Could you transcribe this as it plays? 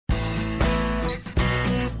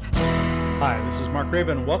Hi, this is Mark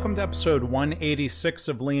Graban. Welcome to episode 186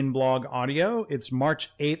 of Lean Blog Audio. It's March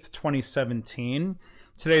 8th, 2017.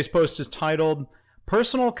 Today's post is titled,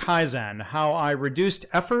 Personal Kaizen, How I Reduced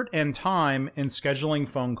Effort and Time in Scheduling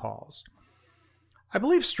Phone Calls. I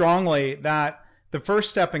believe strongly that the first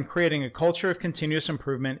step in creating a culture of continuous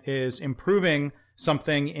improvement is improving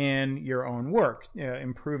something in your own work,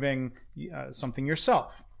 improving something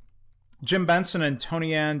yourself. Jim Benson and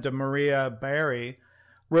Tonianne de Maria Barry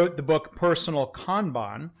wrote the book Personal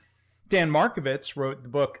Kanban. Dan Markovits wrote the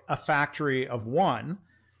book A Factory of One.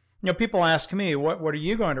 People ask me, what are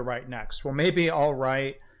you going to write next? Well, maybe I'll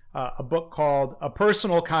write a book called A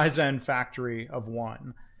Personal Kaizen Factory of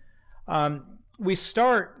One. We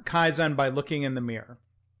start Kaizen by looking in the mirror.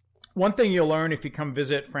 One thing you'll learn if you come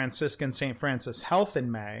visit Franciscan St. Francis Health in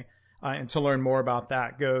May, and to learn more about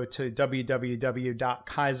that, go to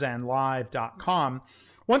www.kaizenlive.com.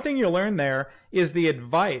 One thing you'll learn there is the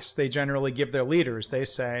advice they generally give their leaders. They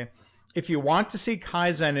say, if you want to see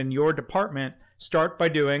Kaizen in your department, start by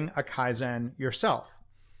doing a Kaizen yourself.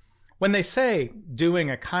 When they say doing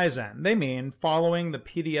a Kaizen, they mean following the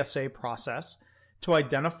PDSA process to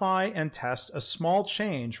identify and test a small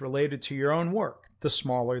change related to your own work. The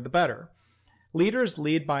smaller, the better. Leaders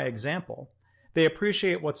lead by example. They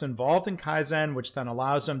appreciate what's involved in Kaizen, which then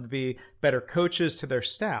allows them to be better coaches to their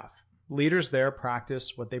staff. Leaders there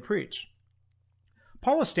practice what they preach.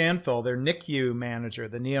 Paula Stanfill, their NICU manager,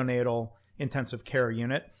 the neonatal intensive care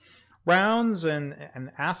unit, rounds and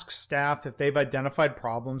asks staff if they've identified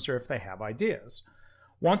problems or if they have ideas.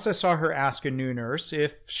 Once I saw her ask a new nurse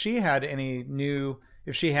if she had any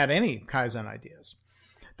Kaizen ideas.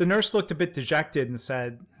 The nurse looked a bit dejected and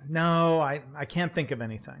said, "No, I can't think of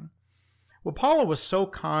anything." Well, Paula was so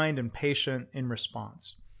kind and patient in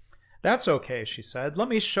response. "That's okay," she said. "Let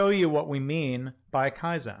me show you what we mean by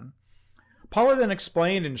Kaizen." Paula then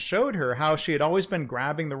explained and showed her how she had always been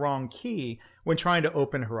grabbing the wrong key when trying to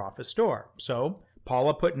open her office door. So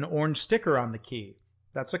Paula put an orange sticker on the key.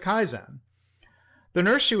 That's a Kaizen. The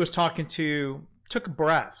nurse she was talking to took a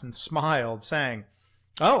breath and smiled, saying,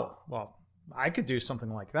 "Oh, well, I could do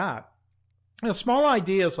something like that." Now, small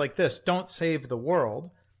ideas like this don't save the world,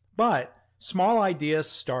 but small ideas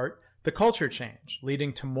start the culture change,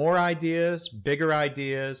 leading to more ideas, bigger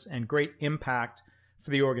ideas, and great impact for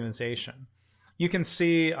the organization. You can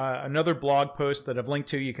see another blog post that I've linked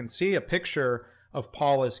to. You can see a picture of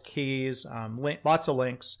Paula's keys, lots of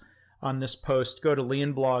links on this post. Go to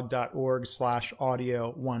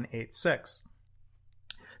leanblog.org/audio186.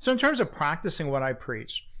 So in terms of practicing what I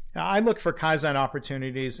preach, I look for Kaizen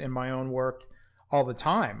opportunities in my own work all the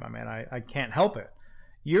time. I mean, I can't help it.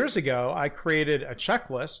 Years ago, I created a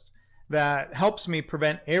checklist that helps me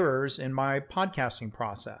prevent errors in my podcasting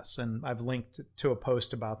process, and I've linked to a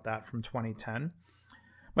post about that from 2010.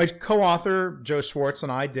 My co-author, Joe Schwartz,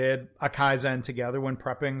 and I did a Kaizen together when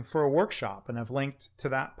prepping for a workshop, and I've linked to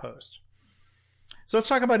that post. So let's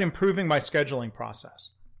talk about improving my scheduling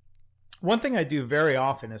process. One thing I do very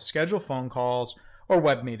often is schedule phone calls or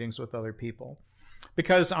web meetings with other people.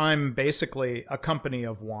 Because I'm basically a company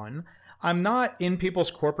of one, I'm not in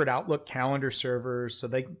people's corporate Outlook calendar servers, so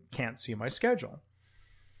they can't see my schedule.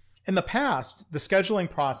 In the past, the scheduling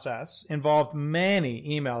process involved many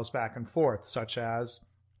emails back and forth, such as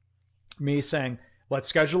me saying, "Let's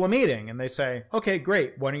schedule a meeting." And they say, "Okay,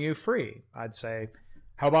 great. When are you free?" I'd say,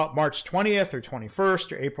 "How about March 20th or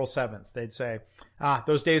 21st or April 7th? They'd say,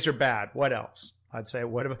 "Those days are bad. What else?" I'd say,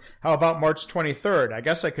 "How about March 23rd? I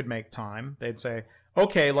guess I could make time." They'd say,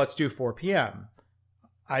 "Okay, let's do 4 p.m.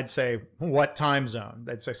 I'd say, "What time zone?"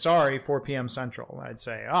 They'd say, "Sorry, 4 p.m. Central." I'd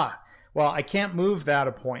say, well, I can't move that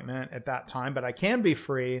appointment at that time, but I can be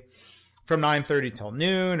free from 9:30 till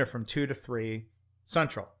noon or from 2 to 3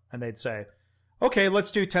 Central." And they'd say, "Okay, let's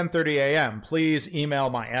do 10:30 a.m. Please email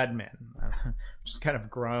my admin." Just kind of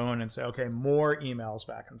groan and say, okay, more emails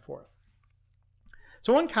back and forth.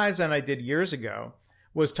 So one Kaizen I did years ago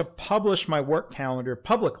was to publish my work calendar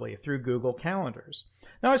publicly through Google Calendars.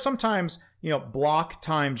 Now, I sometimes, block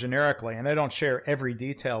time generically, and I don't share every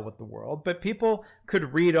detail with the world, but people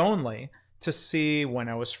could read only to see when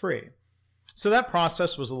I was free. So that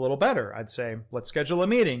process was a little better. I'd say, "Let's schedule a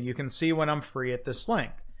meeting. You can see when I'm free at this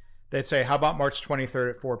link." They'd say, "How about March 23rd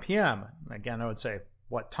at 4 p.m.? Again, I would say,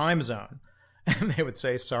 "What time zone?" And they would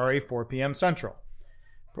say, "Sorry, 4 p.m. Central."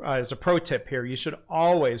 As a pro tip here, you should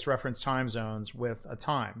always reference time zones with a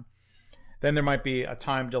time. Then there might be a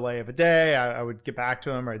time delay of a day. I would get back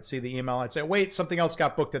to them, or I'd see the email. I'd say, "Wait, something else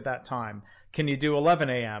got booked at that time. Can you do 11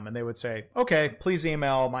 a.m.? And they would say, "Okay, please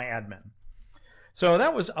email my admin." So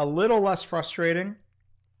that was a little less frustrating.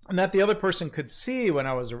 and that the other person could see when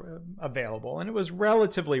I was available, and it was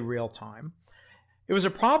relatively real time. It was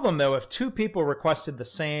a problem, though, if two people requested the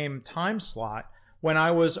same time slot when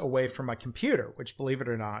I was away from my computer, which, believe it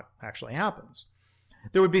or not, actually happens.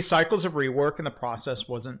 There would be cycles of rework, and the process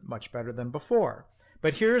wasn't much better than before.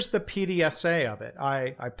 But here's the PDSA of it.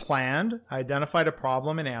 I planned, I identified a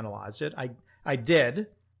problem and analyzed it. I did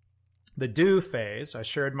the do phase. I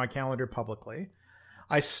shared my calendar publicly.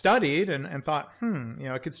 I studied and thought,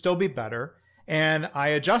 it could still be better. And I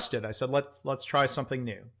adjusted. I said, let's try something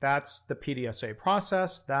new. That's the PDSA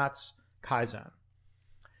process. That's Kaizen.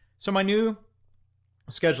 So my new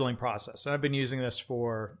scheduling process, and I've been using this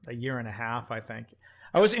for a year and a half, I think.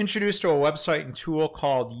 I was introduced to a website and tool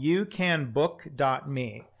called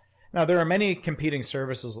youcanbook.me. Now, there are many competing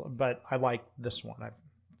services, but I like this one.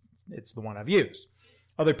 It's the one I've used.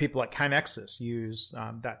 Other people like KaiNexus use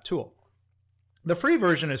that tool. The free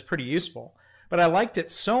version is pretty useful, but I liked it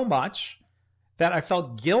so much that I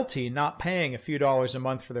felt guilty not paying a few dollars a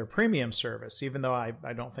month for their premium service, even though I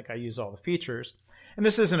don't think I use all the features. And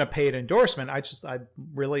this isn't a paid endorsement. I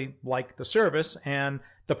really like the service and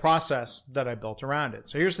the process that I built around it.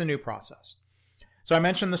 So here's the new process. So I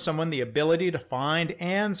mentioned to someone the ability to find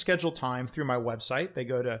and schedule time through my website. They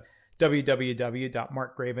go to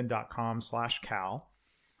www.markgraven.com/cal.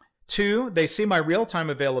 2, they see my real-time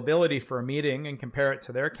availability for a meeting and compare it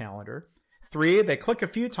to their calendar. 3, they click a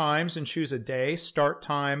few times and choose a day, start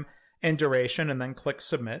time, and duration, and then click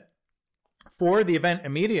submit. 4, the event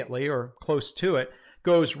immediately, or close to it,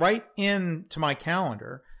 goes right into my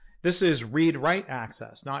calendar. This is read-write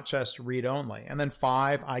access, not just read-only. And then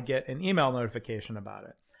 5, I get an email notification about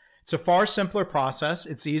it. It's a far simpler process.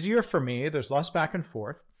 It's easier for me. There's less back and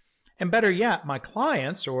forth. And better yet, my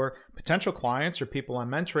clients or potential clients or people I'm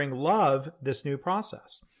mentoring love this new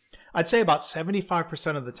process. I'd say about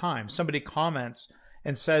 75% of the time, somebody comments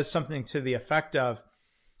and says something to the effect of,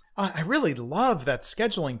 I really love that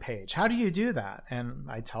scheduling page. How do you do that? And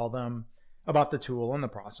I tell them about the tool and the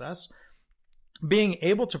process. Being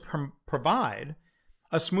able to provide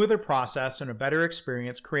a smoother process and a better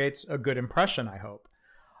experience creates a good impression, I hope.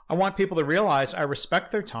 I want people to realize I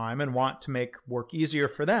respect their time and want to make work easier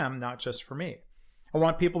for them, not just for me. I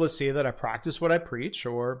want people to see that I practice what I preach,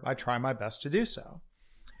 or I try my best to do so.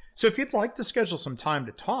 So if you'd like to schedule some time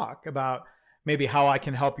to talk about maybe how I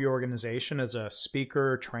can help your organization as a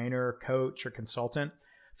speaker, trainer, coach, or consultant,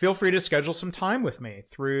 feel free to schedule some time with me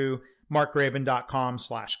through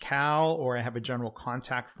markgraven.com/cal, or I have a general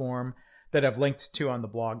contact form that I've linked to on the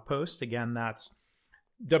blog post. Again, that's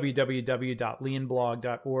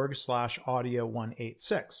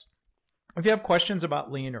www.leanblog.org/audio186. If you have questions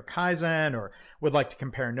about Lean or Kaizen, or would like to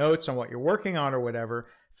compare notes on what you're working on or whatever,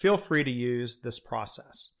 feel free to use this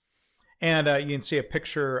process. And you can see a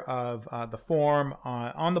picture of the form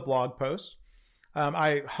on the blog post.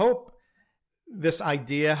 I hope this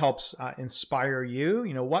idea helps inspire you.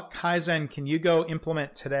 What Kaizen can you go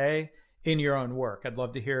implement today in your own work? I'd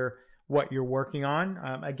love to hear what you're working on.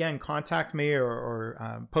 Again, contact me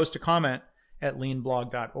or post a comment at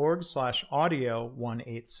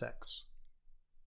leanblog.org/audio186.